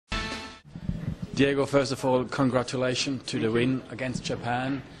Diego, first of all, congratulations to the win against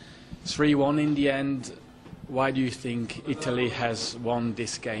Japan. 3-1 in the end. Why do you think Italy has won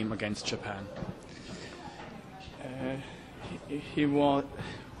this game against Japan? He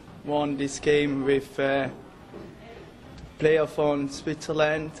won this game with player from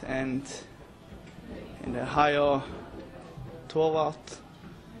Switzerland and a higher torwart.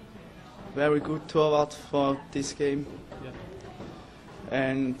 Very good torwart for this game. Yeah.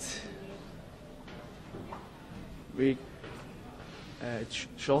 And we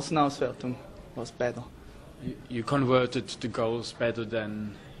Chancenauswertung was better. You converted the goals better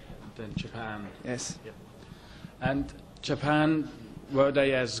than Japan. Yes. Yeah. And Japan, were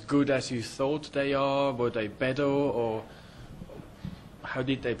they as good as you thought they are? Were they better, or how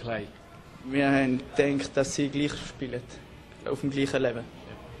did they play? Wir haben gedacht, dass sie gleich spielen, auf dem gleichen Level.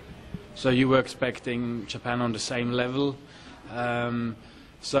 So you were expecting Japan on the same level.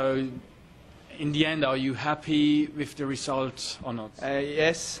 So in the end, are you happy with the result or not?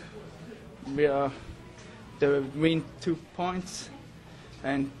 Yes, we win 2 points,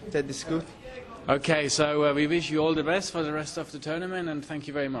 and that is good. Okay, so we wish you all the best for the rest of the tournament, and thank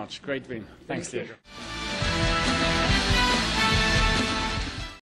you very much. Great win. Thanks, Diego.